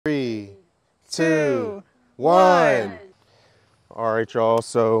2, 1. All right, y'all.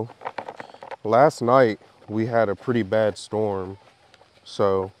 So last night we had a pretty bad storm.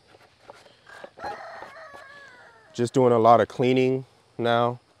 So just doing a lot of cleaning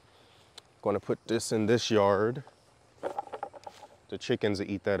now. Going to put this in this yard. The chickens will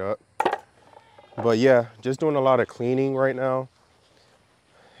eat that up. But yeah, just doing a lot of cleaning right now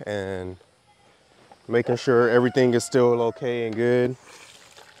and making sure everything is still okay and good.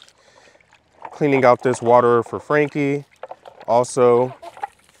 Cleaning out this water for Frankie. Also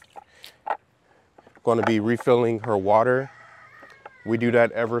going to be refilling her water. We do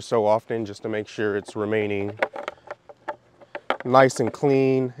that ever so often just to make sure it's remaining nice and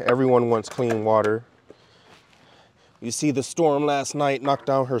clean. Everyone wants clean water. You see the storm last night knocked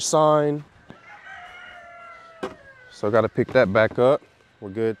down her sign. So I got to pick that back up. We're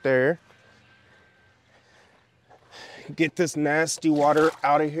good there. Get this nasty water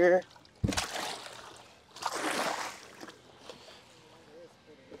out of here.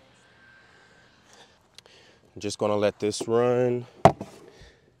 I'm just gonna let this run.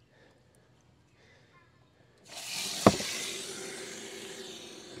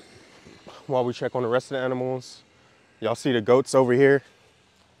 While we check on the rest of the animals. Y'all see the goats over here?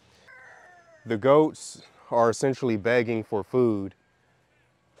 The goats are essentially begging for food,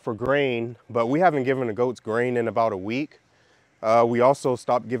 for grain, but we haven't given the goats grain in about a week. We also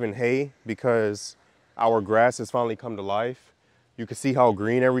stopped giving hay because our grass has finally come to life. You can see how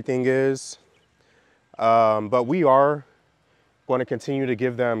green everything is. But we are going to continue to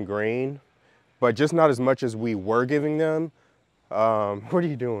give them grain, but just not as much as we were giving them. What are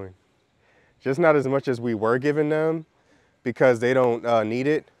you doing? Just not as much as we were giving them because they don't need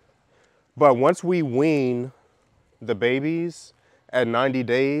it. But once we wean the babies at 90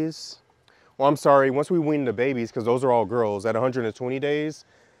 days, well, I'm sorry, once we wean the babies, because those are all girls, at 120 days,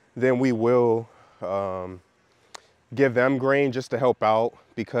 then we will give them grain just to help out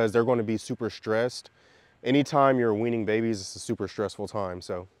because they're going to be super stressed. Anytime you're weaning babies, it's a super stressful time.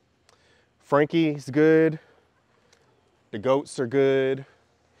 So Frankie's good. The goats are good.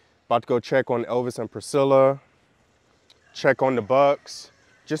 About to go check on Elvis and Priscilla. Check on the bucks.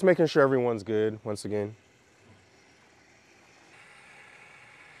 Just making sure everyone's good once again.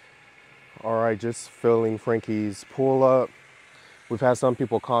 All right, just filling Frankie's pool up. We've had some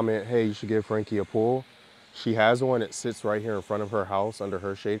people comment, hey, you should give Frankie a pool. She has one. It sits right here in front of her house under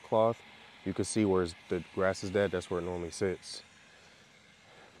her shade cloth. You can see where the grass is dead. That's where it normally sits.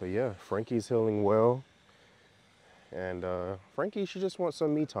 But yeah, Frankie's healing well. And Frankie, she just wants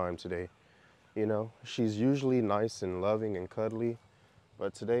some me time today. You know, she's usually nice and loving and cuddly.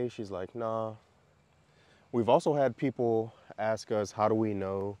 But today she's like, nah. We've also had people ask us, how do we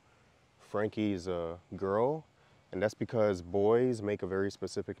know Frankie's a girl? And that's because boys make a very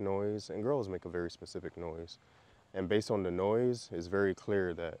specific noise and girls make a very specific noise. And based on the noise, it's very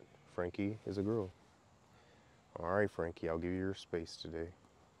clear that Frankie is a girl. All right, Frankie, I'll give you your space today.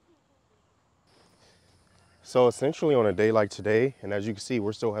 So essentially on a day like today, and as you can see,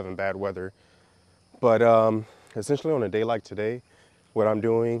 we're still having bad weather, but essentially on a day like today, what I'm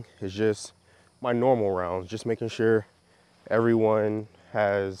doing is just my normal rounds, just making sure everyone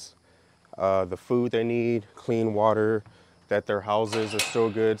has the food they need, clean water, that their houses are still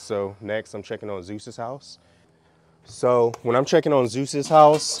good. So next I'm checking on Zeus's house. So when I'm checking on Zeus's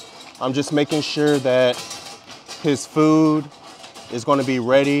house, I'm just making sure that his food is going to be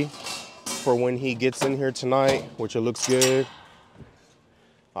ready for when he gets in here tonight, which it looks good.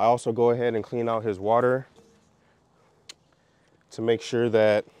 I also go ahead and clean out his water to make sure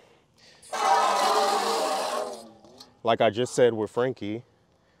that, like I just said with Frankie,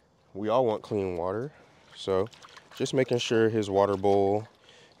 we all want clean water. So just making sure his water bowl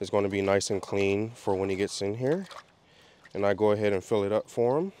is going to be nice and clean for when he gets in here. And I go ahead and fill it up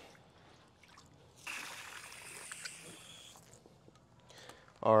for him.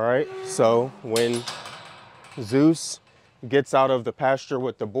 All right, so when Zeus gets out of the pasture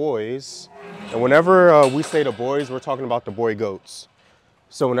with the boys, and whenever we say the boys, we're talking about the boy goats.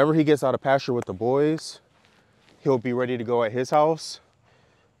 So whenever he gets out of pasture with the boys, he'll be ready to go at his house.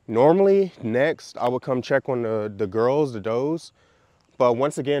 Normally, next, I would come check on the girls, the does. But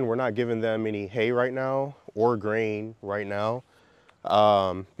once again, we're not giving them any hay right now or grain right now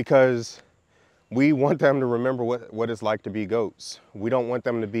because we want them to remember what it's like to be goats. We don't want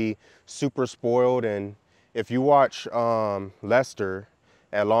them to be super spoiled. And if you watch Lester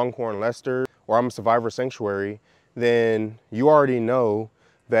at Longhorn Lester or I'm a Survivor Sanctuary, then you already know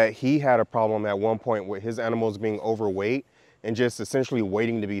that he had a problem at one point with his animals being overweight and just essentially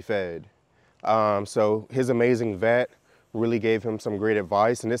waiting to be fed. So his amazing vet really gave him some great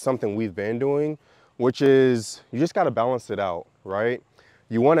advice, and it's something we've been doing, which is you just got to balance it out, right?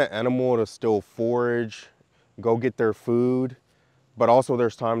 You want an animal to still forage, go get their food, but also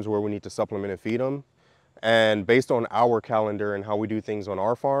there's times where we need to supplement and feed them. And based on our calendar and how we do things on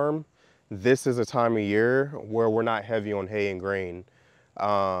our farm, this is a time of year where we're not heavy on hay and grain.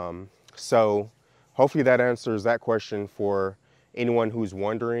 So hopefully that answers that question for anyone who's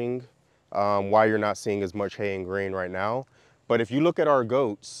wondering why you're not seeing as much hay and grain right now. But if you look at our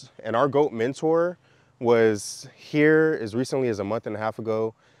goats, and our goat mentor was here as recently as a month and a half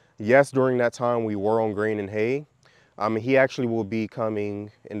ago. Yes, during that time we were on grain and hay. He actually will be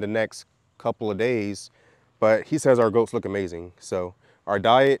coming in the next couple of days, but he says our goats look amazing. So our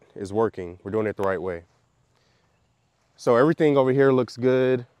diet is working. We're doing it the right way. So everything over here looks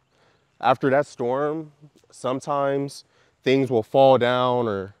good. After that storm, sometimes things will fall down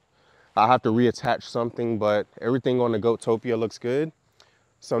or I have to reattach something, but everything on the Goatopia looks good.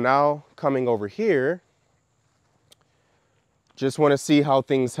 So now coming over here, just want to see how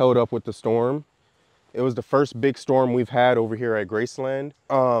things held up with the storm. It was the first big storm we've had over here at Graceland.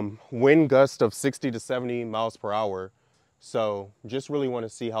 Wind gust of 60 to 70 miles per hour. So just really want to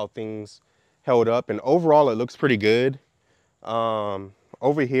see how things held up. And overall, it looks pretty good.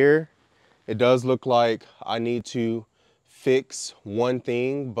 Over here, it does look like I need to fix one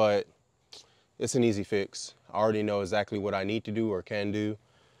thing, but it's an easy fix. I already know exactly what I need to do or can do.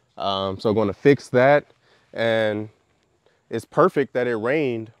 So I'm going to fix that. And it's perfect that it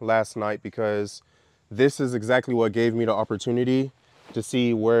rained last night because this is exactly what gave me the opportunity to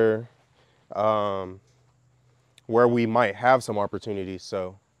see where we might have some opportunities.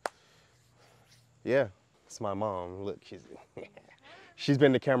 So yeah, it's my mom. Look, she's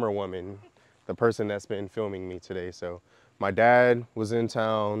been the camera woman, the person that's been filming me today. So my dad was in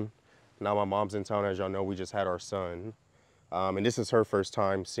town. Now my mom's in town. As y'all know, we just had our son. And this is her first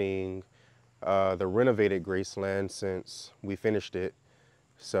time seeing the renovated Graceland since we finished it.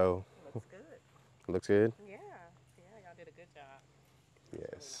 So looks good. Looks good? Yeah, y'all did a good job.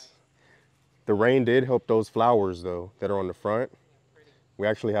 Yes. The rain did help those flowers though that are on the front. We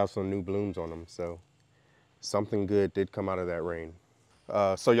actually have some new blooms on them, so something good did come out of that rain.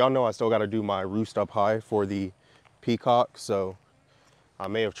 So y'all know I still got to do my roost up high for the peacock, so I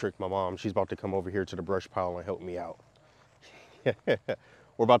may have tricked my mom. She's about to come over here to the brush pile and help me out.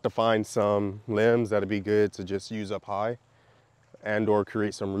 We're about to find some limbs that'd be good to just use up high and or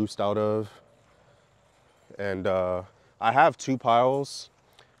create some roost out of. And I have two piles.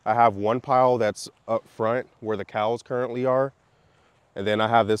 I have one pile that's up front where the cows currently are. And then I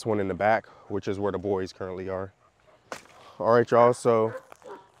have this one in the back, which is where the boys currently are. All right, y'all, so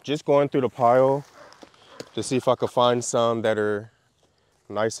just going through the pile to see if I could find some that are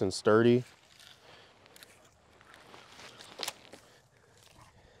nice and sturdy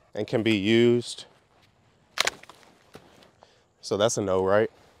and can be used. So that's a no,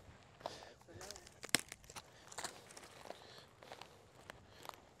 right?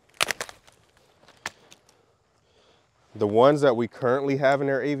 The ones that we currently have in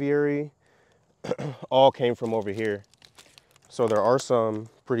our aviary all came from over here. So there are some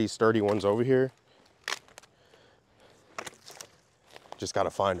pretty sturdy ones over here. Just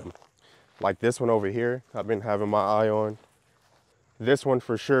gotta find them. Like this one over here, I've been having my eye on. This one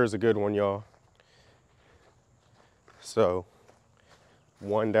for sure is a good one, y'all. So,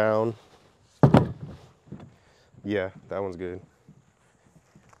 one down. Yeah, that one's good.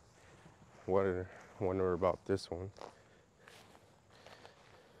 Wonder about this one.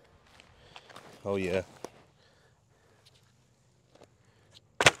 Oh yeah.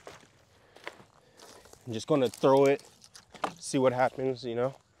 I'm just gonna throw it, see what happens, you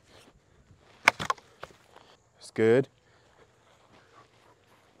know. It's good.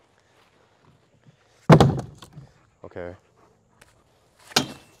 Okay.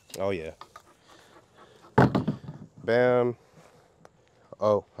 Oh yeah. Bam.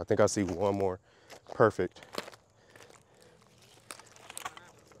 Oh, I think I see one more. Perfect.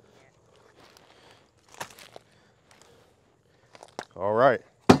 All right.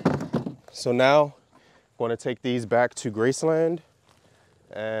 So now I'm going to take these back to Graceland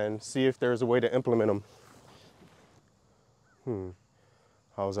and see if there's a way to implement them.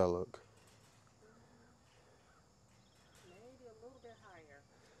 How does that look? Maybe a little bit higher.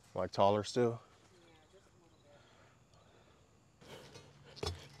 Like taller still? Yeah, just a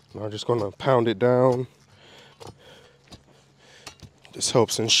little bit. I'm just going to pound it down. This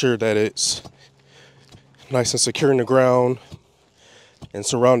helps ensure that it's nice and secure in the ground and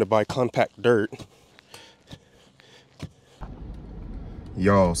surrounded by compact dirt.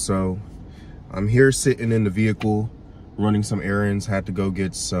 Y'all, so I'm here sitting in the vehicle running some errands, had to go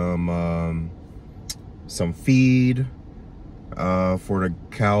get some feed for the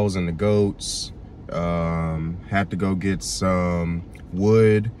cows and the goats. Had to go get some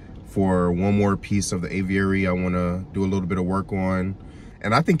wood for one more piece of the aviary I want to do a little bit of work on.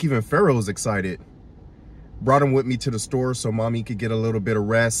 And I think even Pharaoh's excited. Brought him with me to the store so mommy could get a little bit of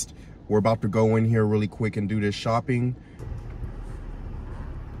rest. We're about to go in here really quick and do this shopping.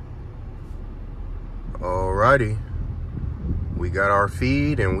 Alrighty, we got our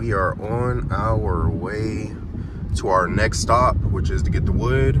feed and we are on our way to our next stop, which is to get the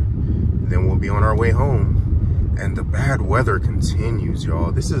wood. Then we'll be on our way home. And the bad weather continues,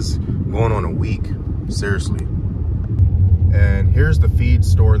 y'all. This is going on a week, seriously. And here's the feed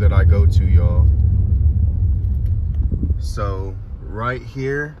store that I go to, y'all. So right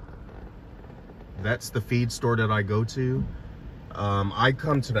here, that's the feed store that I go to. I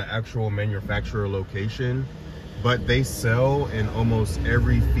come to the actual manufacturer location, but they sell in almost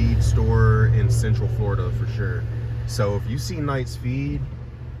every feed store in Central Florida for sure. So if you see Knight's Feed,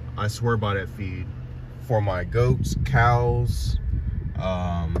 I swear by that feed for my goats, cows,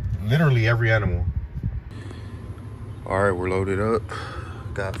 literally every animal. All right, we're loaded up.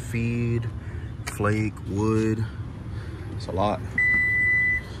 Got feed, flake, wood. It's a lot.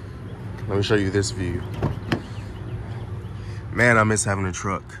 Let me show you this view. Man, I miss having a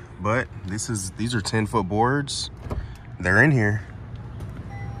truck, but these are 10-foot boards. They're in here.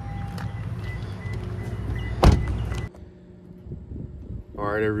 All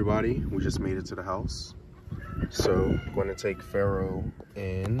right, everybody, we just made it to the house. So I'm going to take Pharaoh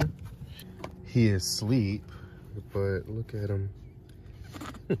in. He is asleep, but look at him.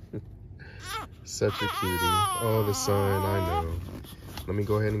 Such a cutie. Oh, the sun, I know. Let me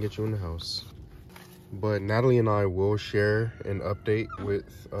go ahead and get you in the house. But Natalie and I will share an update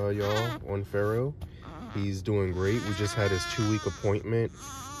with y'all on Pharaoh. He's doing great. We just had his 2-week appointment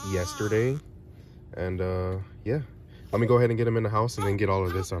yesterday. And yeah, let me go ahead and get him in the house and then get all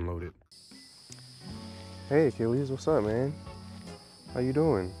of this unloaded. Hey Achilles, what's up, man? How you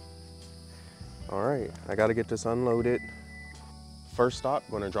doing? All right, I gotta get this unloaded. First stop,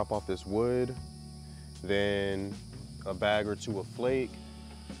 gonna drop off this wood, then a bag or two of flake,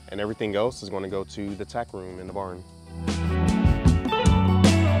 and everything else is going to go to the tack room in the barn.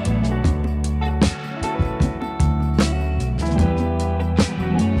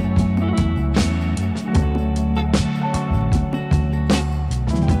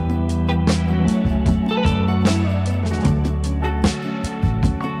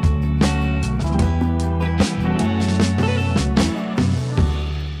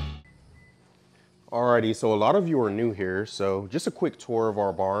 Alrighty, so a lot of you are new here, so just a quick tour of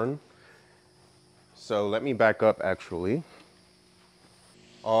our barn. So let me back up actually.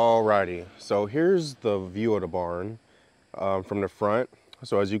 Alrighty, so here's the view of the barn from the front.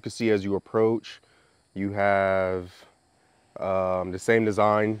 So as you can see, as you approach, you have the same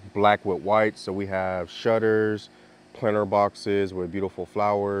design, black with white. So we have shutters, planter boxes with beautiful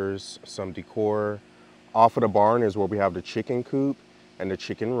flowers, some decor. Off of the barn is where we have the chicken coop and the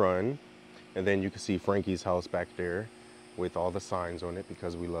chicken run. And then you can see Frankie's house back there with all the signs on it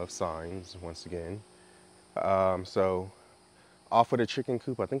because we love signs once again. So off of the chicken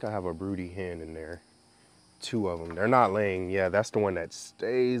coop, I think I have a broody hen in there. 2 of them. They're not laying. Yeah, that's the one that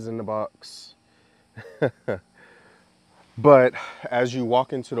stays in the box. But as you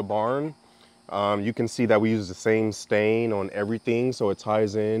walk into the barn, you can see that we use the same stain on everything. So it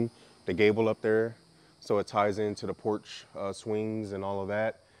ties in the gable up there. So it ties into the porch swings and all of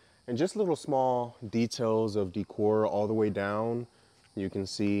that. And just little small details of decor all the way down. You can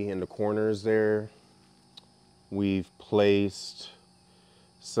see in the corners there, we've placed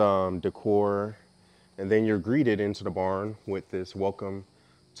some decor. And then you're greeted into the barn with this welcome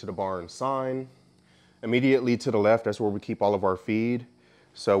to the barn sign. Immediately to the left, that's where we keep all of our feed.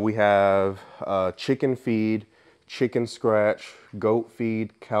 So we have chicken feed, chicken scratch, goat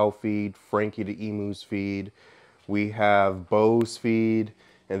feed, cow feed, Frankie the emu's feed. We have Bo's feed,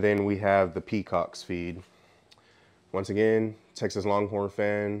 and then we have the Peacocks feed. Once again, Texas Longhorn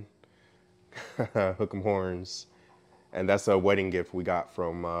fan, hook 'em horns. And that's a wedding gift we got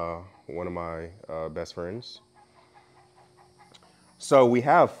from one of my best friends. So we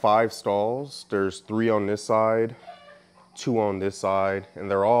have 5 stalls. There's 3 on this side, 2 on this side, and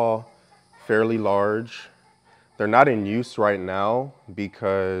they're all fairly large. They're not in use right now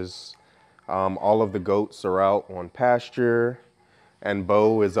because all of the goats are out on pasture, and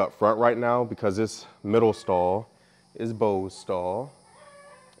Bo is up front right now because this middle stall is Bo's stall,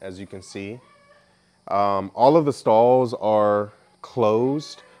 as you can see. All of the stalls are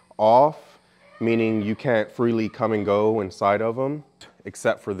closed off meaning you can't freely come and go inside of them,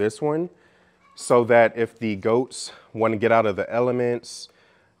 except for this one, so that if the goats want to get out of the elements,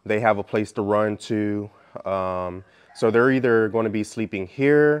 they have a place to run to. So they're either going to be sleeping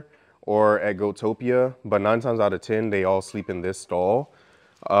here or at Goatopia, but 9 times out of 10, they all sleep in this stall.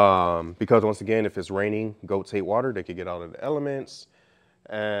 Because once again, if it's raining, goats hate water, they could get out of the elements.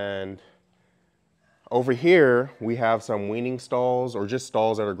 And over here, we have some weaning stalls, or just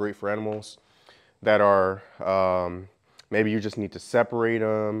stalls that are great for animals that are, maybe you just need to separate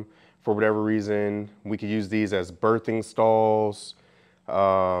them for whatever reason. We could use these as birthing stalls.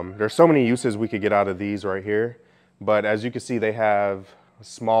 There's so many uses we could get out of these right here. But as you can see, they have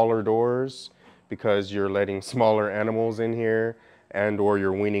smaller doors because you're letting smaller animals in here, and or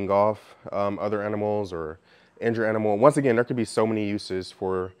you're weaning off other animals or injured animal. Once again, there could be so many uses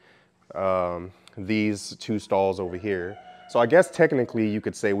for these 2 stalls over here. So I guess technically you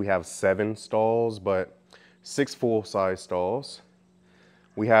could say we have 7 stalls, but 6 full-size stalls.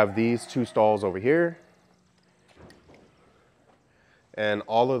 We have these 2 stalls over here. And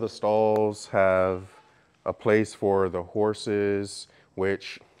all of the stalls have a place for the horses,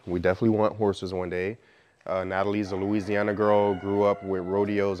 which we definitely want horses one day. Natalie's a Louisiana girl, grew up with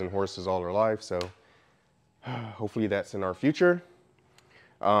rodeos and horses all her life, so hopefully that's in our future.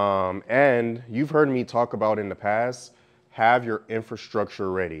 And you've heard me talk about in the past, have your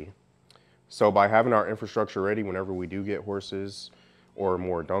infrastructure ready. So by having our infrastructure ready, whenever we do get horses or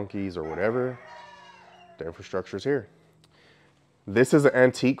more donkeys or whatever, the infrastructure's here. This is an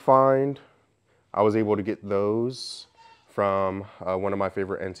antique find. I was able to get those from one of my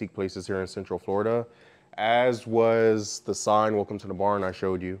favorite antique places here in Central Florida, as was the sign, "Welcome to the Barn," I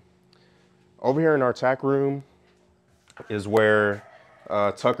showed you. Over here in our tack room is where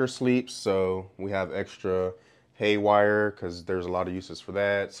Tucker sleeps, so we have extra hay wire because there's a lot of uses for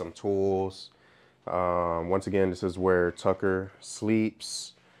that, some tools. Once again, this is where Tucker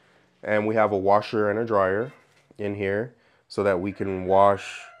sleeps, and we have a washer and a dryer in here so that we can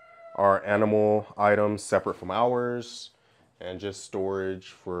wash our animal items separate from ours, and just storage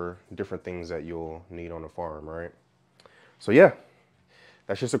for different things that you'll need on the farm, right? So yeah,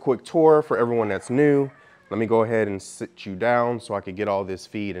 that's just a quick tour for everyone that's new. Let me go ahead and sit you down so I can get all this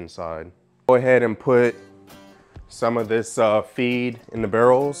feed inside. Go ahead and put some of this feed in the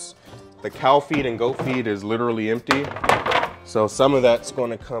barrels. The cow feed and goat feed is literally empty. So some of that's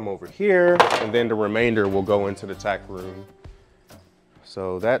gonna come over here, and then the remainder will go into the tack room.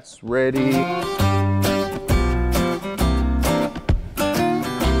 So that's ready.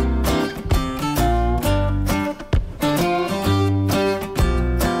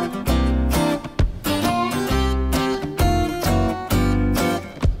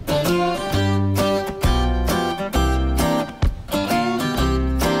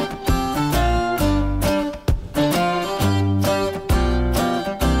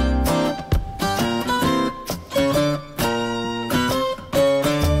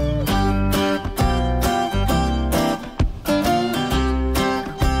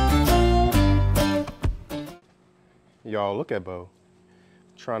 Y'all, look at Bo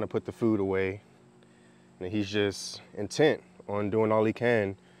trying to put the food away, and he's just intent on doing all he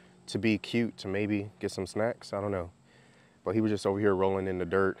can to be cute, to maybe get some snacks. I don't know, but he was just over here rolling in the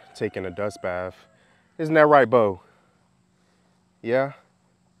dirt, taking a dust bath. Isn't that right, Bo? Yeah,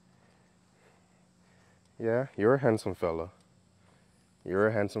 you're a handsome fella. You're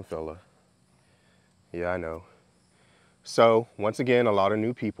a handsome fella. Yeah, I know. So once again, a lot of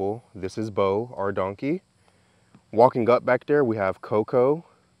new people. This is Bo, our donkey. Walking up back there, we have Coco,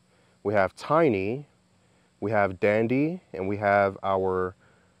 we have Tiny, we have Dandy, and we have our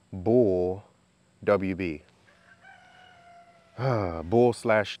bull, WB. Bull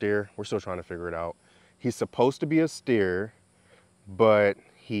slash steer, we're still trying to figure it out. He's supposed to be a steer, but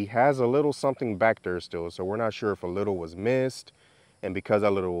he has a little something back there still, so we're not sure if a little was missed, and because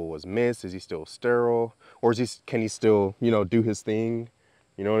a little was missed, is he still sterile, or can he still, you know, do his thing?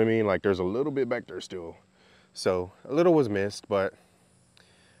 You know what I mean? Like, there's a little bit back there still. So a little was missed, but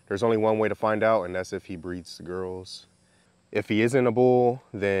there's only one way to find out, and that's if he breeds the girls. If he isn't a bull,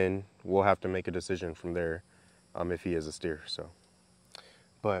 then we'll have to make a decision from there, if he is a steer. So,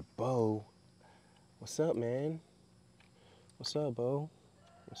 but Bo, what's up, man? What's up, Bo?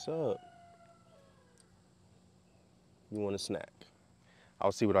 What's up? You want a snack?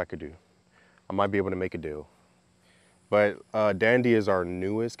 I'll see what I could do. I might be able to make a deal. But Dandy is our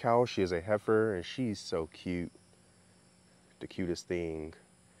newest cow. She is a heifer, and she's so cute. The cutest thing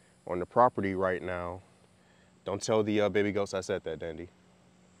on the property right now. Don't tell the baby goats I said that, Dandy.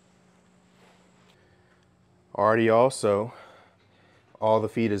 Alrighty, y'all, so all the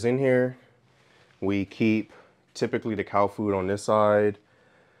feed is in here. We keep typically the cow food on this side,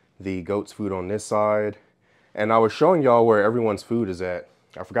 the goat's food on this side. And I was showing y'all where everyone's food is at.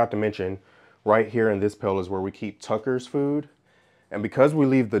 I forgot to mention, right here in this pail is where we keep Tucker's food. And because we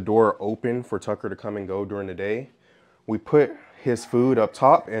leave the door open for Tucker to come and go during the day, we put his food up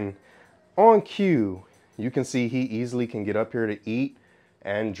top, and on cue, you can see he easily can get up here to eat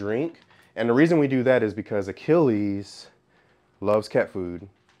and drink. And the reason we do that is because Achilles loves cat food.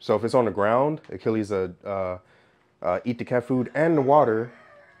 So if it's on the ground, Achilles eat the cat food and the water,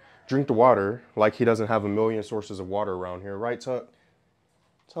 drink the water, like he doesn't have a million sources of water around here, right, Tuck?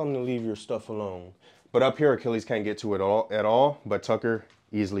 Tell him to leave your stuff alone. But up here, Achilles can't get to it at all, but Tucker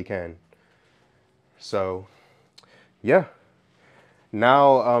easily can. So, yeah.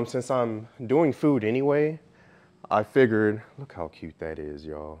 Now, since I'm doing food anyway, I figured, look how cute that is,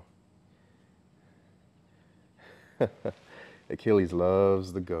 y'all. Achilles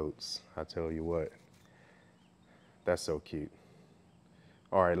loves the goats, I tell you what. That's so cute.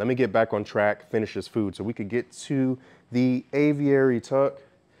 All right, let me get back on track, finish this food so we could get to the aviary, Tuck.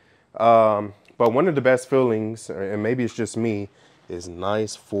 But one of the best feelings, and maybe it's just me, is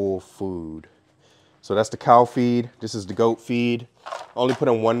nice full food. So that's the cow feed. This is the goat feed. Only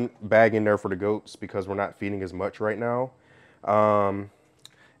putting one bag in there for the goats because we're not feeding as much right now. And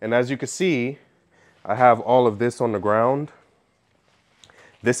as you can see, I have all of this on the ground.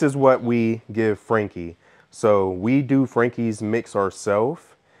 This is what we give Frankie. So we do Frankie's mix ourselves.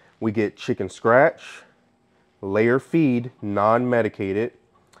 We get chicken scratch, layer feed, non-medicated,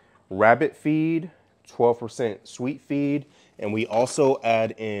 rabbit feed, 12% sweet feed, and we also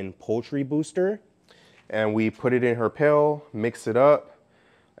add in poultry booster, and we put it in her pail, mix it up,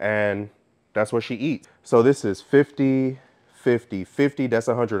 and that's what she eats. So this is 50, 50, 50, that's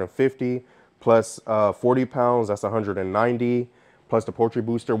 150, plus 40 pounds, that's 190, plus the poultry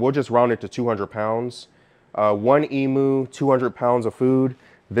booster. We'll just round it to 200 pounds. One emu, 200 pounds of food.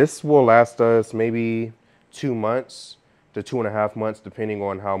 This will last us maybe 2 months to 2.5 months, depending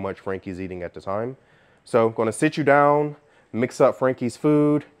on how much Frankie's eating at the time. So I'm gonna sit you down, mix up Frankie's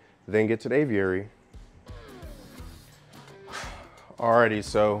food, then get to the aviary. Alrighty,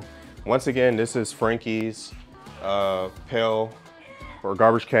 so once again, this is Frankie's pail or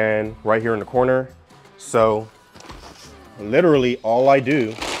garbage can right here in the corner. So literally all I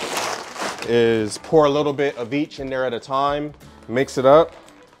do is pour a little bit of each in there at a time, mix it up,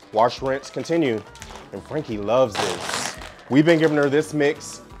 wash, rinse, continue. And Frankie loves this. We've been giving her this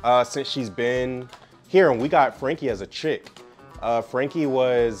mix since she's been here, and we got Frankie as a chick. Frankie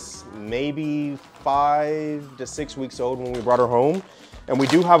was maybe 5 to 6 weeks old when we brought her home. And we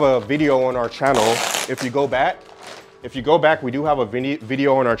do have a video on our channel. If you go back, we do have a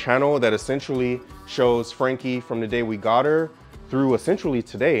video on our channel that essentially shows Frankie from the day we got her through essentially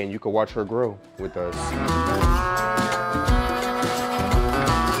today, and you can watch her grow with us.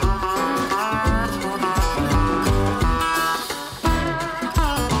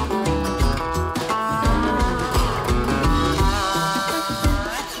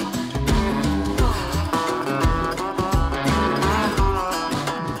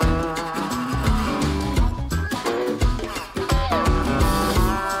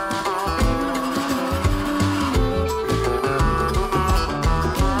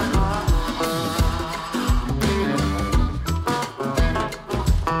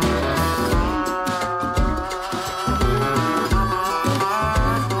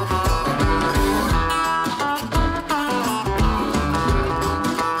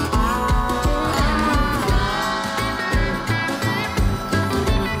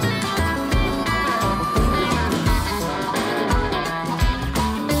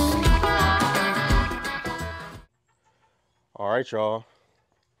 All right, y'all.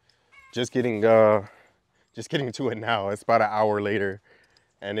 Just getting to it now. It's about an hour later,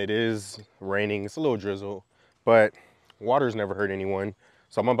 and it is raining. It's a little drizzle, but water's never hurt anyone.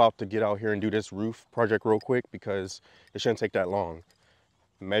 So I'm about to get out here and do this roof project real quick because it shouldn't take that long.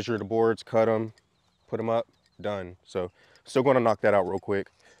 Measure the boards, cut them, put them up, done. So still going to knock that out real quick.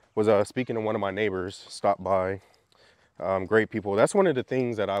 Was speaking to one of my neighbors, stopped by. Great people. That's one of the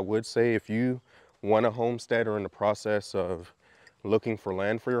things that I would say if you want a homestead or in the process of looking for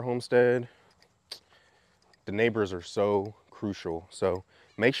land for your homestead, the neighbors are so crucial. So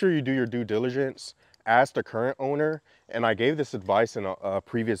make sure you do your due diligence, ask the current owner. And I gave this advice in a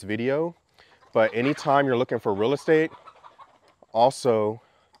previous video, but anytime you're looking for real estate, also,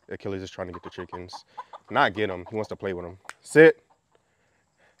 Achilles is trying to get the chickens. Not get them, he wants to play with them. Sit.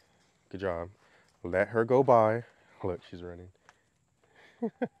 Good job. Let her go by. Look, she's running.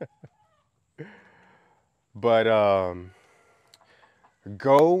 But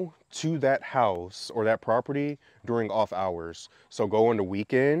go to that house or that property during off hours. So go on the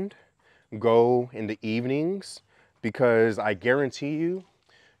weekend, go in the evenings, because I guarantee you,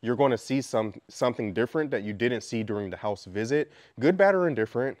 you're going to see something different that you didn't see during the house visit, good, bad, or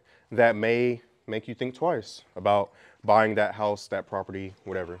indifferent, that may make you think twice about buying that house, that property,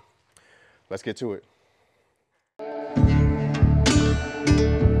 whatever. Let's get to it.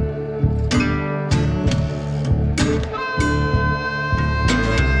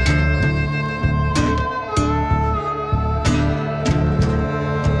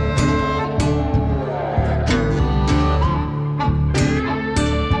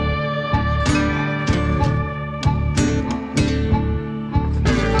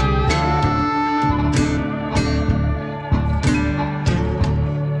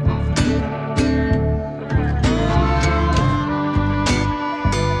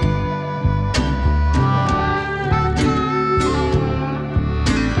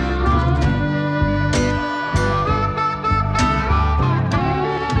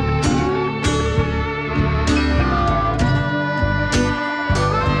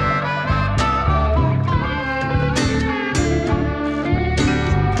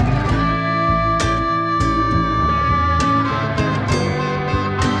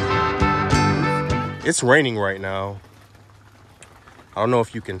 It's raining right now. I don't know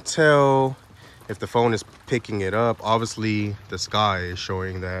if you can tell, if the phone is picking it up. Obviously, the sky is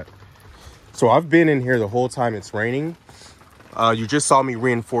showing that. So I've been in here the whole time it's raining. You just saw me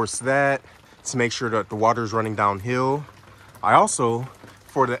reinforce that to make sure that the water is running downhill. I also,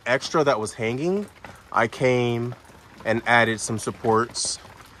 for the extra that was hanging, I came and added some supports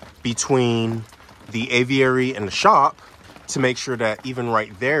between the aviary and the shop to make sure that even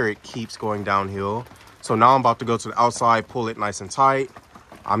right there, it keeps going downhill. So now I'm about to go to the outside, pull it nice and tight.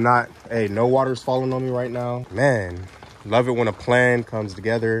 Hey, no water's falling on me right now. Man, love it when a plan comes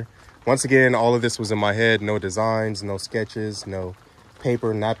together. Once again, all of this was in my head. No designs, no sketches, no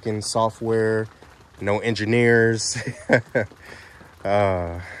paper, napkin, software, no engineers.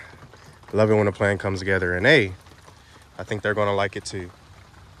 Love it when a plan comes together. And hey, I think they're gonna like it too.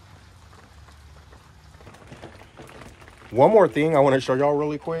 One more thing I want to show y'all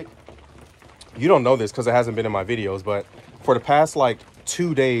really quick. You don't know this because it hasn't been in my videos, but for the past like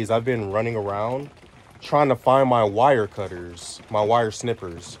 2 days, I've been running around trying to find my wire cutters, my wire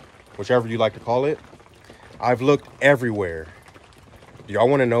snippers, whichever you like to call it. I've looked everywhere. Do y'all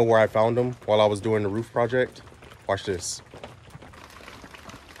want to know where I found them while I was doing the roof project? Watch this.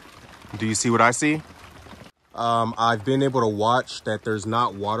 Do you see what I see? I've been able to watch that there's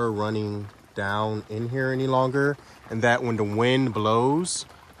not water running down in here any longer, and that when the wind blows,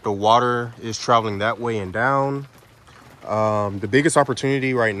 the water is traveling that way and down. The biggest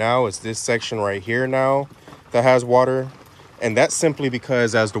opportunity right now is this section right here now that has water. And that's simply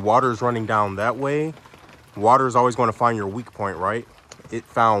because as the water is running down that way, water is always going to find your weak point, right? It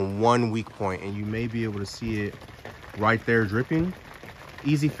found one weak point, and you may be able to see it right there dripping.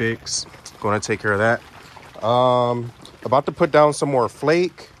 Easy fix. Going to take care of that. About to put down some more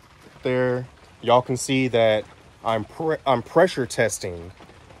flake there. Y'all can see that I'm pressure testing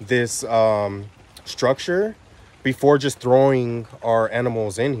this structure before just throwing our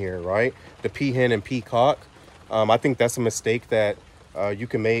animals in here, right? The peahen and peacock. I think that's a mistake that you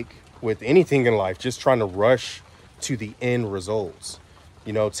can make with anything in life, just trying to rush to the end results.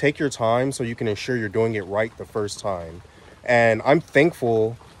 You know, take your time so you can ensure you're doing it right the first time. And I'm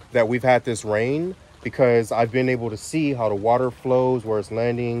thankful that we've had this rain, because I've been able to see how the water flows, where it's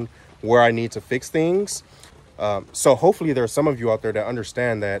landing, where I need to fix things. So hopefully there are some of you out there that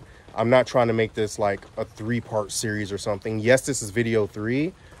understand that I'm not trying to make this like a 3-part series or something. Yes, this is video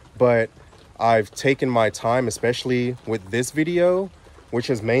 3, but I've taken my time, especially with this video, which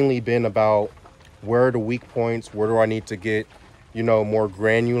has mainly been about where are the weak points, where do I need to get, you know, more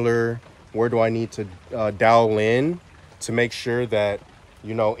granular, where do I need to dial in to make sure that,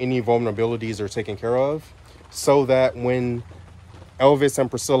 you know, any vulnerabilities are taken care of, so that when Elvis and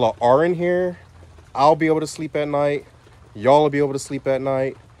Priscilla are in here, I'll be able to sleep at night. Y'all will be able to sleep at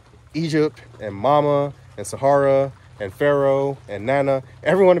night. Egypt and Mama and Sahara and Pharaoh and Nana,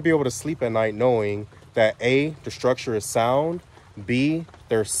 everyone will be able to sleep at night knowing that A, the structure is sound, B,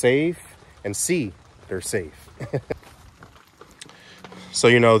 they're safe, and C, they're safe. So,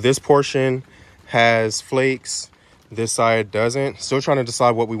 you know, this portion has flakes, this side doesn't. Still trying to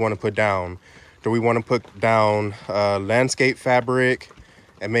decide what we want to put down. Do we want to put down landscape fabric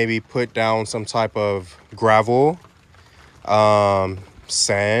and maybe put down some type of gravel,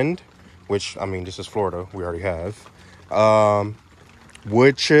 sand, which, I mean, this is Florida, we already have,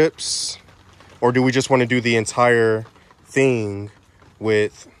 wood chips, or do we just want to do the entire thing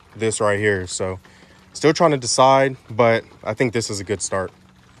with this right here. So still trying to decide, but I think this is a good start.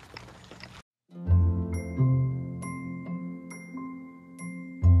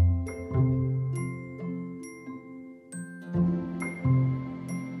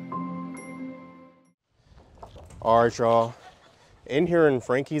 All right, y'all. In here in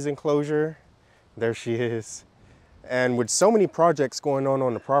Frankie's enclosure, there she is. And with so many projects going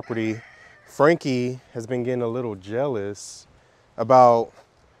on the property, Frankie has been getting a little jealous about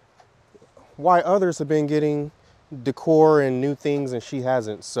why others have been getting decor and new things and she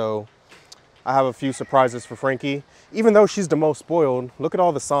hasn't. So I have a few surprises for Frankie. Even though she's the most spoiled, look at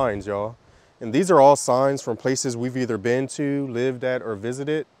all the signs, y'all. And these are all signs from places we've either been to, lived at, or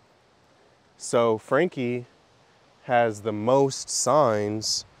visited. So Frankie has the most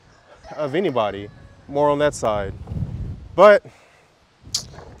signs of anybody, more on that side. But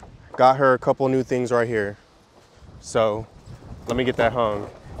got her a couple new things right here. So let me get that hung.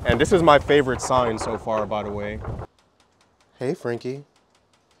 And this is my favorite sign so far, by the way. Hey, Frankie.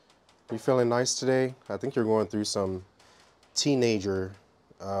 You feeling nice today? I think you're going through some teenager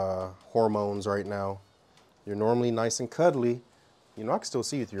hormones right now. You're normally nice and cuddly. You know, I can still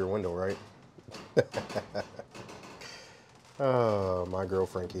see you through your window, right? Oh, my girl,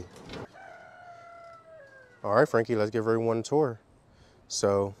 Frankie. All right, Frankie, let's give everyone a tour.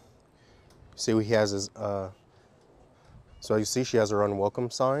 So, see what he has his, so you see she has her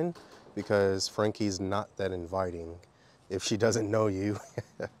unwelcome sign because Frankie's not that inviting if she doesn't know you.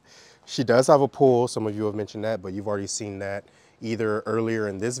 She does have a pool, some of you have mentioned that, but you've already seen that either earlier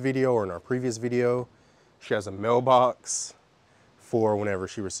in this video or in our previous video. She has a mailbox for whenever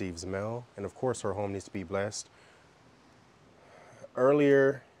she receives mail, and of course her home needs to be blessed.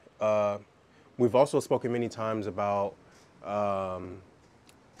 Earlier, we've also spoken many times about the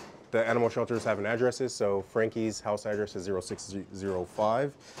animal shelters having addresses. So Frankie's house address is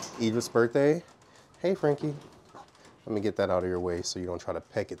 0605, Edith's birthday. Hey, Frankie. Let me get that out of your way so you don't try to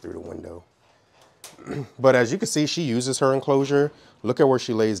peck it through the window. But as you can see, she uses her enclosure. Look at where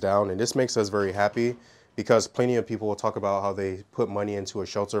she lays down, and this makes us very happy because plenty of people will talk about how they put money into a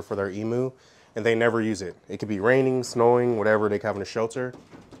shelter for their emu and they never use it. It could be raining, snowing, whatever, they have in a shelter,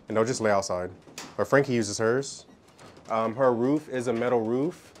 and they'll just lay outside. But Frankie uses hers. Her roof is a metal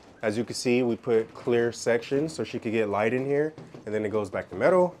roof. As you can see, we put clear sections so she could get light in here, and then it goes back to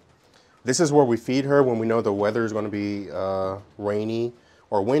metal. This is where we feed her when we know the weather is going to be rainy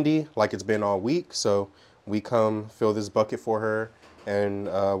or windy, like it's been all week. So we come fill this bucket for her, and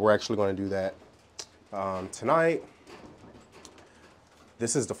we're actually going to do that tonight.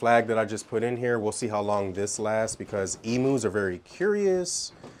 This is the flag that I just put in here. We'll see how long this lasts because emus are very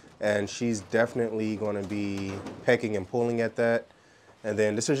curious, and she's definitely going to be pecking and pulling at that. And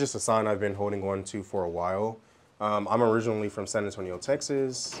then this is just a sign I've been holding on to for a while. I'm originally from San Antonio,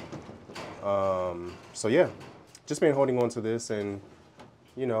 Texas. So yeah, just been holding on to this, and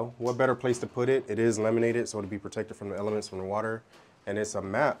you know, what better place to put it? It is laminated, so it'll be protected from the elements from the water, and it's a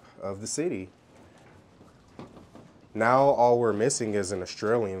map of the city. Now all we're missing is an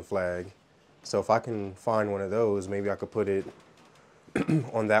Australian flag. So if I can find one of those, maybe I could put it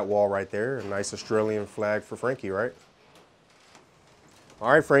on that wall right there. A nice Australian flag for Frankie, right?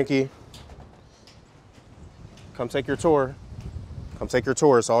 All right, Frankie. Come take your tour. Come take your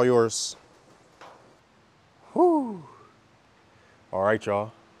tour, it's all yours. Whew. All right,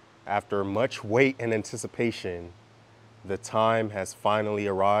 y'all. After much wait and anticipation, the time has finally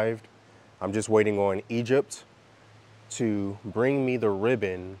arrived. I'm just waiting on Egypt to bring me the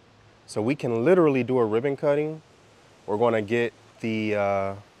ribbon so we can literally do a ribbon cutting. We're going to get the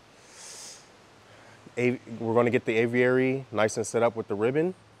aviary nice and set up with the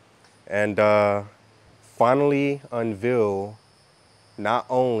ribbon, and finally unveil not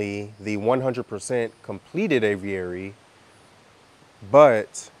only the 100% completed aviary,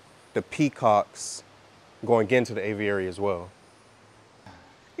 but the peacocks going into the aviary as well.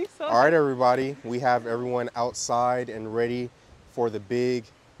 All right, everybody, we have everyone outside and ready for the big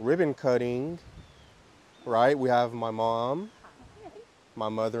ribbon cutting, right? We have my mom, my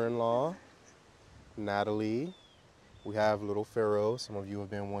mother-in-law, Natalie. We have little Pharaoh. Some of you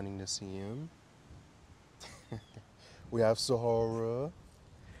have been wanting to see him. We have Sahara,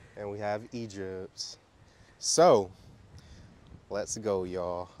 and we have Egypt. So, let's go,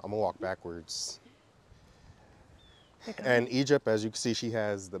 y'all. I'm gonna walk backwards. And Egypt, as you can see, she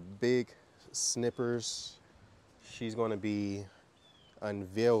has the big snippers. She's gonna be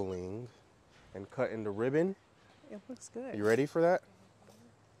unveiling and cutting the ribbon. It looks good. You ready for that?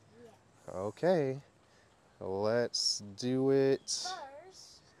 Yeah. Okay, let's do it. First,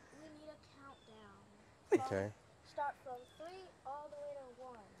 we need a countdown. Okay. Start from 3 all the way to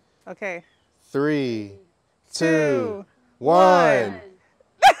 1. Okay. 3, 2, 2, 1. 1.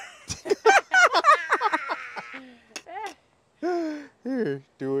 Here,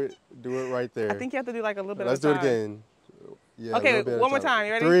 do it right I there. think you have to do like a little bit Let's at a do it time. again. Yeah, a Okay, little bit at one a more time.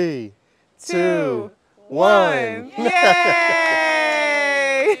 You ready? 3, 2, 2, 1. 1. Yay!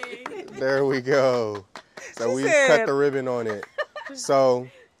 There we go. So She we've cut said, the ribbon on it. So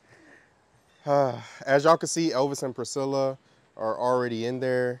as y'all can see, Elvis and Priscilla are already in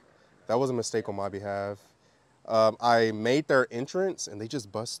there. That was a mistake on my behalf. I made their entrance and they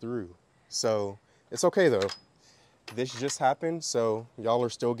just bust through. So it's okay though. This just happened, so y'all are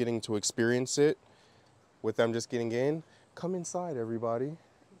still getting to experience it with them just getting in. Come inside, everybody.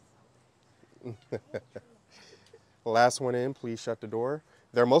 Last one in, please shut the door.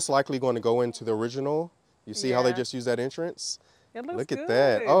 They're most likely going to go into the original. You see how they Yeah. just used that entrance? It looks Look at good.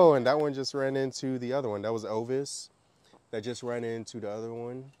 that. Oh, and that one just ran into the other one. That was Elvis. That just ran into the other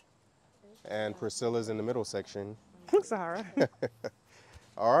one. And Priscilla's in the middle section. Sorry.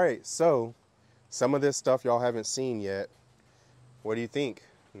 All right, so some of this stuff y'all haven't seen yet. What do you think,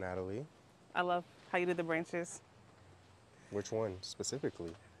 Natalie? I love how you did the branches. Which one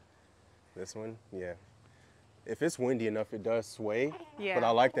specifically? This one? Yeah. If it's windy enough, it does sway. Yeah. But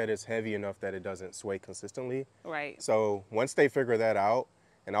I like that it's heavy enough that it doesn't sway consistently. Right. So once they figure that out,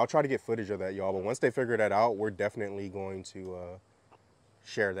 and I'll try to get footage of that, y'all, but once they figure that out, we're definitely going to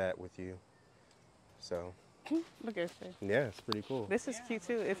share that with you. So, Look at this. yeah, it's pretty cool. This is cute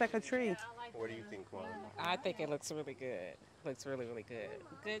too. It's like a tree. What do you think, Mom? I think it looks really good. Looks really, really good.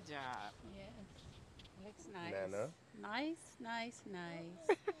 Good job. Yeah, looks nice. Nana, Nice.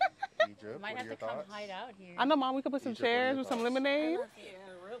 Egypt, Might what are have your to come thoughts? hide out here. I know, Mom. We could put some Egypt, what are chairs your with some thoughts? lemonade. Yeah,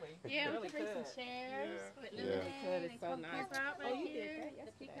 really. Yeah, we really could bring some could. chairs, Yeah. put Yeah. lemonade, Could, it's and so come nice. camp out Oh, right you did here. that The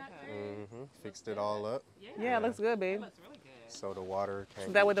yesterday, Peacock huh? Tree. Fixed it all up. Yeah, it looks good, babe. It looks really good. So the water can't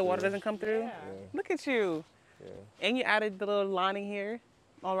So that way get the water through. doesn't come through. Yeah. Look at you. Yeah. And you added the little lining here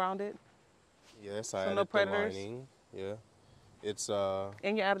all around it. Yes, I So added no the predators? lining. Yeah. It's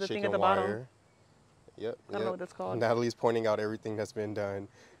And you added the thing chicken at the bottom. wire. Yep. I don't know what that's called. Natalie's pointing out everything that's been done.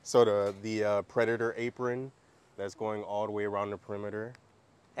 So the predator apron that's going all the way around the perimeter.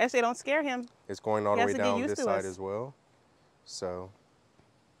 Actually, don't scare him. It's going all He the has way to get down used this to side us. as well. So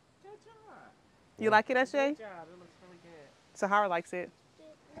Good job. You like it, SJ? Good job. It looks really good. Sahara likes it.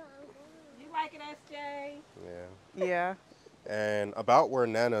 You like it, SJ? yeah. Yeah. And about where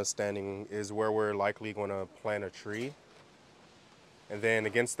Nana's standing is where we're likely going to plant a tree. And then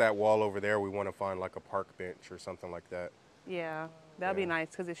against that wall over there, we want to find like a park bench or something like that. Yeah. That'd be Yeah. nice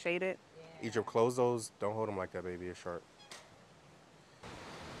because it's shaded. Egypt, close those. Don't hold them like that, baby. It's sharp.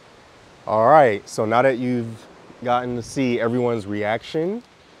 All right. So now that you've gotten to see everyone's reaction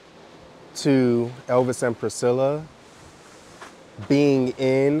to Elvis and Priscilla being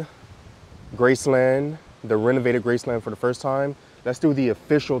in Graceland, the renovated Graceland for the first time, let's do the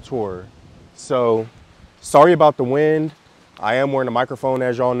official tour. So sorry about the wind. I am wearing a microphone,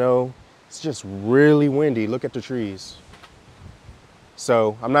 as y'all know. It's just really windy. Look at the trees.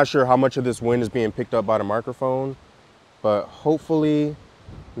 So I'm not sure how much of this wind is being picked up by the microphone, but hopefully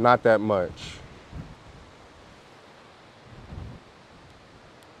not that much.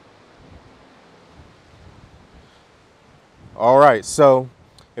 All right, so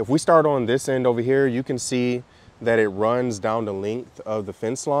if we start on this end over here, you can see that it runs down the length of the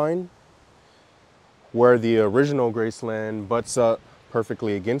fence line where the original Graceland butts up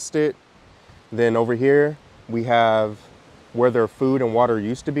perfectly against it. Then over here, we have where their food and water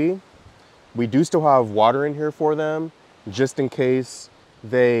used to be. We do still have water in here for them, just in case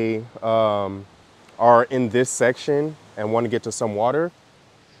they are in this section and want to get to some water.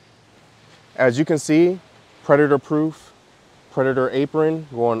 As you can see, predator proof, predator apron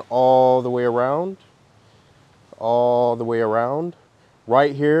going all the way around,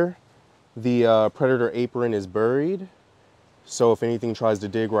 Right here, the predator apron is buried. So if anything tries to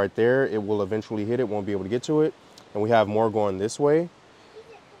dig right there, it will eventually hit it, won't be able to get to it. And we have more going this way.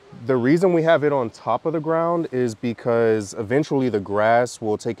 The reason we have it on top of the ground is because eventually the grass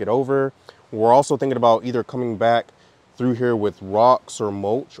will take it over. We're also thinking about either coming back through here with rocks or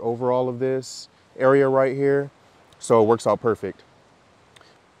mulch over all of this area right here. So it works out perfect.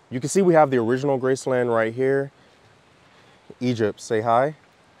 You can see we have the original Graceland right here. Egypt, say hi.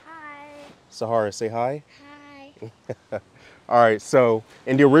 Hi. Sahara, say hi. Hi. All right, so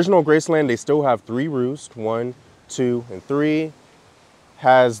in the original Graceland, they still have 3 roofs, 1, 2, and 3.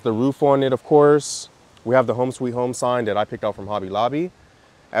 Has the roof on it, of course. We have the Home Sweet Home sign that I picked out from Hobby Lobby.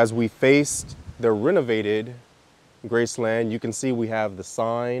 As we faced the renovated Graceland, you can see we have the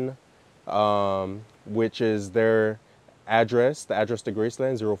sign, which is their address, the address to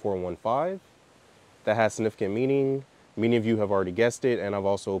Graceland, 0415. That has significant meaning. Many of you have already guessed it, and I've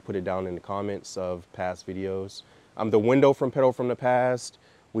also put it down in the comments of past videos. The window from Petal from the Past.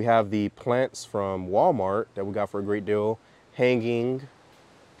 We have the plants from Walmart that we got for a great deal hanging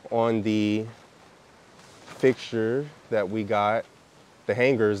on the fixture that we got, the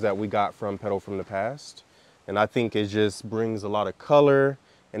hangers that we got from Petal from the Past. And I think it just brings a lot of color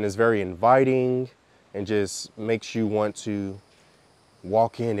and is very inviting and just makes you want to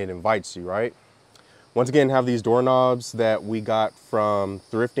walk in. It invites you, right? Once again, have these doorknobs that we got from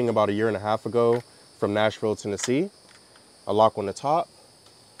thrifting about 1.5 years ago from Nashville, Tennessee. A lock on the top,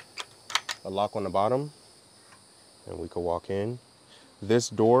 a lock on the bottom, and we can walk in. This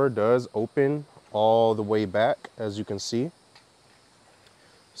door does open all the way back, as you can see.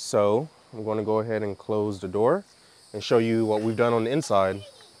 So I'm going to go ahead and close the door and show you what we've done on the inside.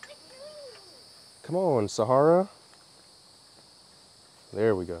 Come on, Sahara.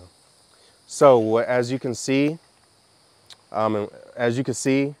 There we go. So as you can see,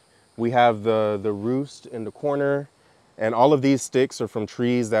 we have the roost in the corner, and all of these sticks are from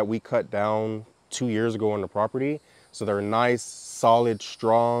trees that we cut down 2 years ago on the property. So they're nice, solid,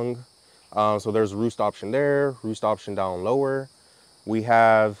 strong. So there's a roost option there, roost option down lower. We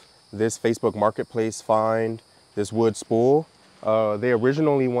have this Facebook Marketplace find, this wood spool. They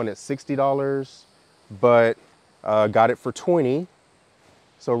originally wanted $60, but got it for $20.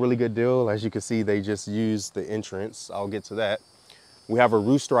 So a really good deal. As you can see, they just used the entrance. I'll get to that. We have a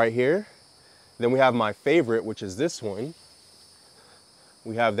roost right here. Then we have my favorite, which is this one.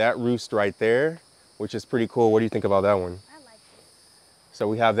 We have that roost right there, which is pretty cool. What do you think about that one? I like it. So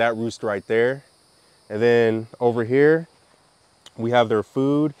we have that roost right there. And then over here, we have their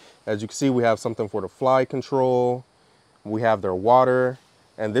food. As you can see, we have something for the fly control. We have their water.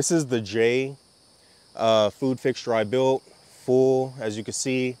 And this is the J food fixture I built. Full, as you can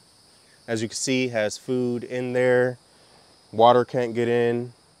see, has food in there. Water can't get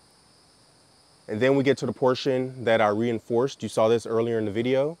in. And then we get to the portion that I reinforced. You saw this earlier in the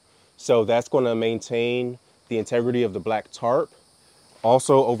video. So that's going to maintain the integrity of the black tarp.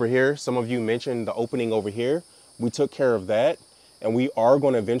 Also over here, some of you mentioned the opening over here. We took care of that, and we are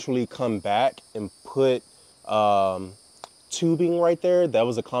going to eventually come back and put tubing right there. That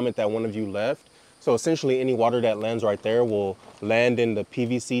was a comment that one of you left. So essentially any water that lands right there will land in the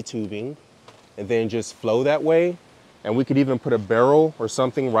PVC tubing and then just flow that way. And we could even put a barrel or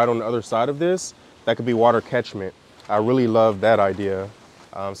something right on the other side of this. That could be water catchment. I really love that idea.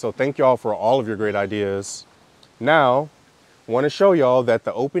 So thank y'all for all of your great ideas. Now, I want to show y'all that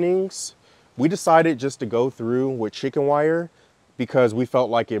the openings, we decided just to go through with chicken wire because we felt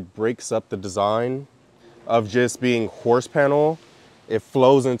like it breaks up the design of just being horse panel. It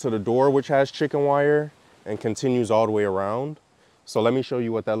flows into the door, which has chicken wire, and continues all the way around. So let me show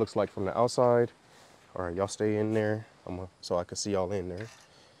you what that looks like from the outside. All right, y'all stay in there so I can see y'all in there.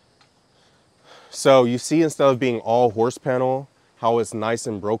 So you see, instead of being all horse panel, how it's nice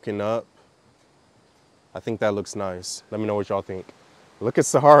and broken up. I think that looks nice. Let me know what y'all think. Look at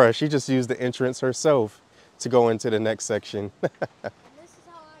Sahara. She just used the entrance herself to go into the next section. This is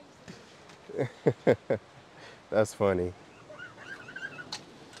how I used to. That's funny.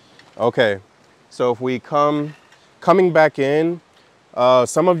 Okay, so if we coming back in,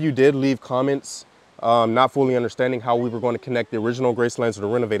 some of you did leave comments not fully understanding how we were going to connect the original Graceland to the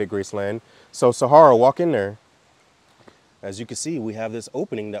renovated Graceland. So Sahara, walk in there. As you can see, we have this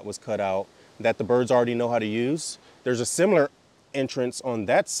opening that was cut out that the birds already know how to use. There's a similar entrance on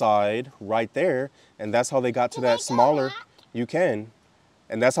that side right there, and that's how they got to that smaller. You can.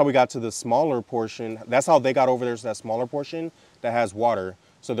 And that's how we got to the smaller portion. That's how they got over there to that smaller portion that has water.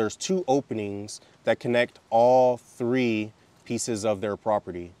 So there's 2 openings that connect all 3 pieces of their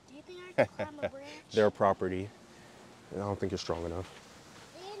property. Do you think I can climb a branch? Their property. I don't think you're strong enough.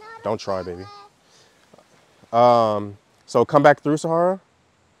 Do you know Don't try, baby. So come back through, Sahara.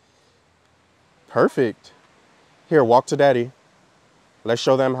 Perfect. Here, walk to daddy. Let's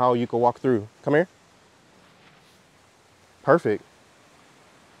show them how you can walk through. Come here. Perfect.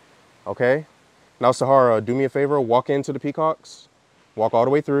 Okay. Now, Sahara, do me a favor. Walk into the Peacocks. Walk all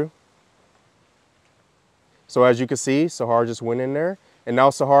the way through. So as you can see, Sahara just went in there. And now,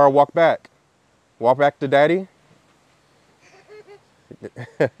 Sahara, walk back. Walk back to daddy.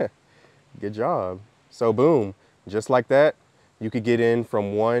 Good job. So boom, just like that, you could get in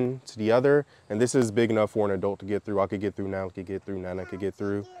from one to the other. And this is big enough for an adult to get through. I could get through now, I could get through, Nana could get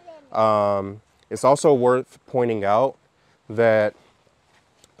through. It's also worth pointing out that,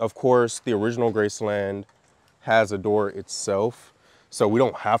 of course, the original Graceland has a door itself. So we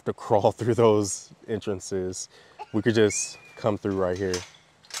don't have to crawl through those entrances. we could just come through right here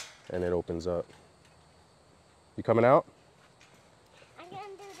and it opens up. You coming out? I'm gonna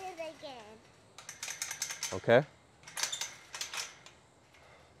do this again. Okay.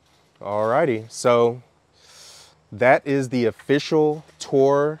 Alrighty, so that is the official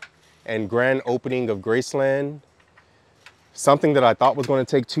tour and grand opening of Graceland. Something that I thought was going to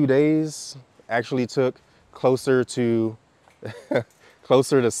take 2 days actually took closer to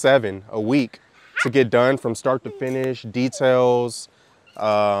closer to 7, a week, to get done from start to finish. Details,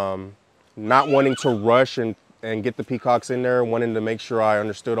 not wanting to rush and get the peacocks in there, wanting to make sure I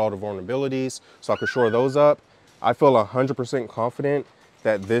understood all the vulnerabilities so I could shore those up. I feel 100% confident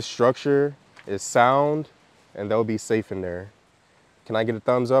that this structure is sound and they'll be safe in there. Can I get a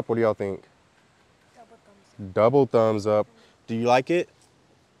thumbs up? What do y'all think? Double thumbs up. Double thumbs up. Do you like it?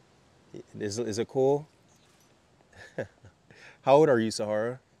 Is it cool? How old are you,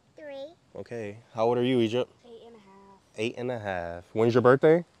 Sahara? 3. Okay. How old are you, Egypt? 8 and a half. 8.5. When's your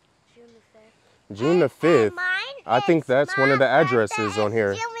birthday? June the 5th. June the 5th. And mine I think is- that's one of the my addresses birthday on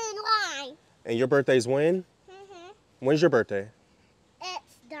here. is June 9. And your birthday's when? When's your birthday?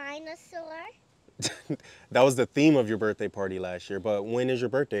 It's dinosaur. That was the theme of your birthday party last year, but when is your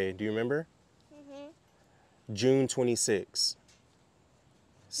birthday? Do you remember? June 26.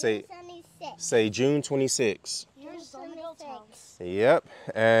 Say 76. June 26. Yours on Milton's. Yep.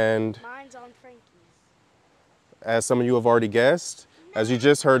 And Mine's on Frankie's. as some of you have already guessed, as you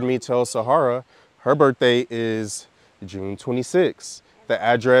just heard me tell Sahara, her birthday is June 26. The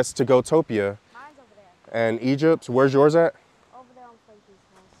address to Gotopia. Mine's over there. And Egypt, where's yours at? Over there on Frankie's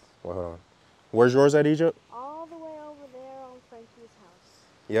house. Well, hold on. Where's yours at, Egypt? All the way over there on Frankie's house.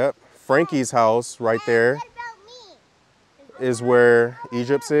 Yep. Frankie's house right there What about me? is where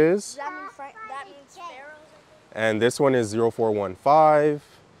Egypt's is. Does that mean that means Pharaoh's? And this one is 0415,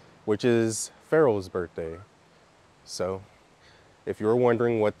 which is Pharaoh's birthday. So if you were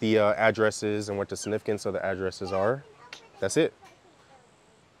wondering what the address is and what the significance of the addresses are, that's it.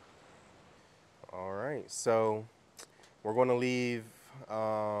 All right, so we're going to leave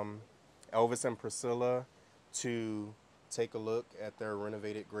Elvis and Priscilla to take a look at their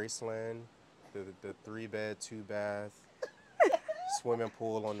renovated Graceland, the 3-bed, 2-bath, swimming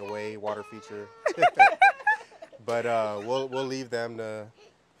pool on the way, water feature. But we'll leave them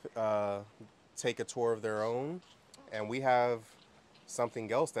to take a tour of their own. And we have something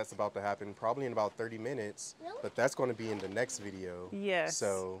else that's about to happen probably in about 30 minutes, but that's going to be in the next video. Yes.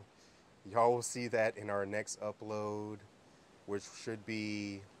 So y'all will see that in our next upload, which should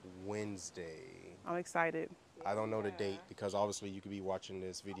be Wednesday. I'm excited. I don't know the date because obviously you could be watching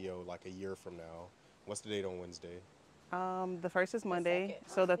this video like a year from now. What's the date on Wednesday? The 1st is Monday, second.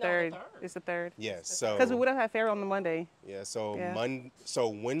 so the No, the 3rd third. is the 3rd. Yes, so Because we would have had Pharaoh on the Monday. yeah, so Yeah. So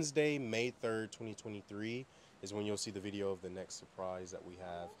Wednesday, May 3rd, 2023 is when you'll see the video of the next surprise that we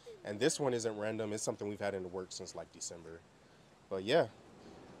have. And this one isn't random, it's something we've had in the works since like December. But yeah,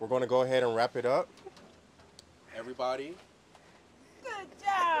 we're going to go ahead and wrap it up. Everybody. Good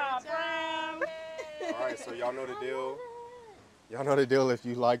job, Bram. All right, so y'all know the deal. Y'all know the deal. If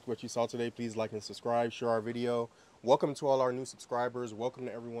you liked what you saw today, please like and subscribe, share our video. Welcome to all our new subscribers. Welcome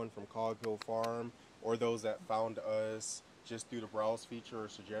to everyone from Cog Hill Farm or those that found us just through the browse feature or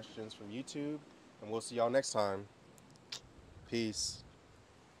suggestions from YouTube. And we'll see y'all next time. Peace.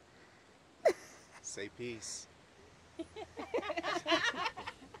 Say peace. Look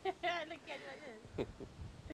at it like this.